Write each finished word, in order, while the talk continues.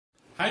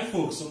Hi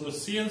folks, on the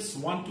Sales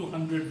 1 to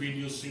 100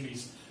 video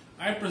series,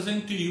 I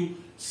present to you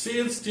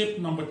sales tip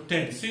number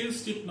 10.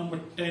 Sales tip number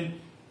 10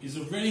 is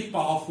a very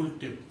powerful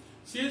tip.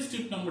 Sales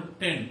tip number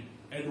 10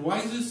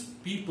 advises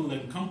people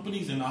and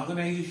companies and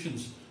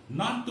organizations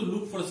not to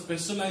look for a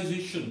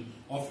specialization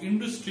of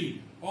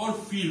industry or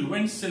field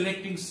when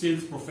selecting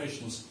sales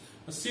professionals.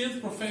 A sales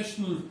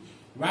professional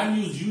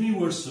value is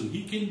universal.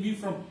 He can be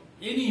from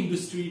any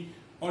industry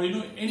or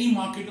any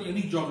market or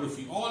any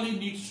geography. All he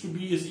needs to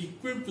be is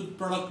equipped with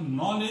product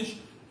knowledge,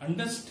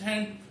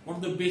 understand what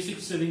are the basic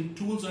selling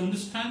tools,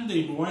 understand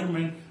the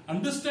environment,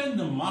 understand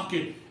the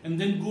market,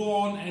 and then go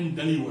on and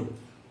deliver.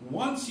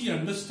 Once he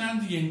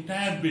understands the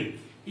entire bit,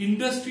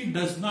 industry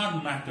does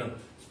not matter,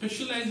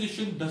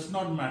 specialization does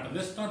not matter.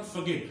 Let's not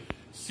forget,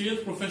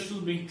 sales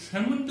professionals bring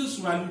tremendous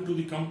value to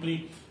the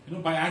company,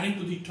 by adding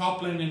to the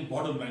top line and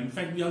bottom line. In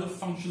fact, the other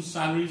functions,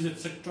 salaries,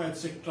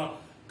 etc.,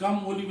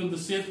 come only when the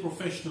sales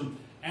professional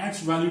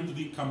adds value to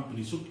the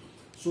company.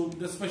 So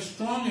that's my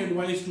strong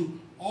advice to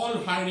all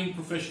hiring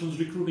professionals,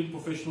 recruiting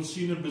professionals,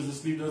 senior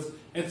business leaders,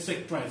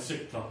 etc.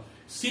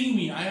 Seeing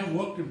me, I have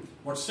worked in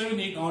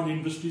 7-8 odd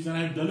industries, and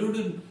I have delivered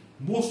in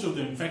most of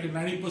them. In fact, a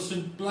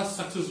 90% plus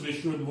success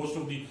ratio in most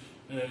of the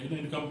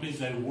in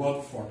companies I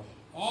work for.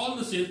 All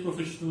the sales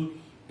professional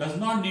does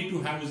not need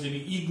to have is any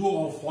ego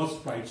or false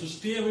pride. So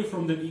stay away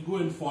from that ego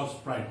and false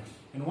pride.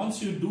 And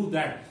once you do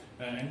that,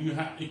 and you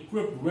have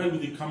equipped well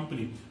with the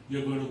company,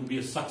 you're going to be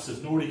a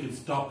success. Nobody can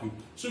stop you.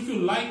 So if you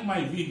like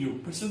my video,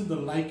 press the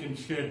like and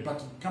share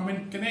button. Come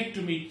and connect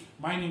to me.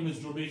 My name is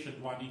Robesh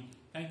Advani.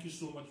 Thank you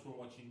so much for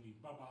watching me.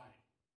 Bye-bye.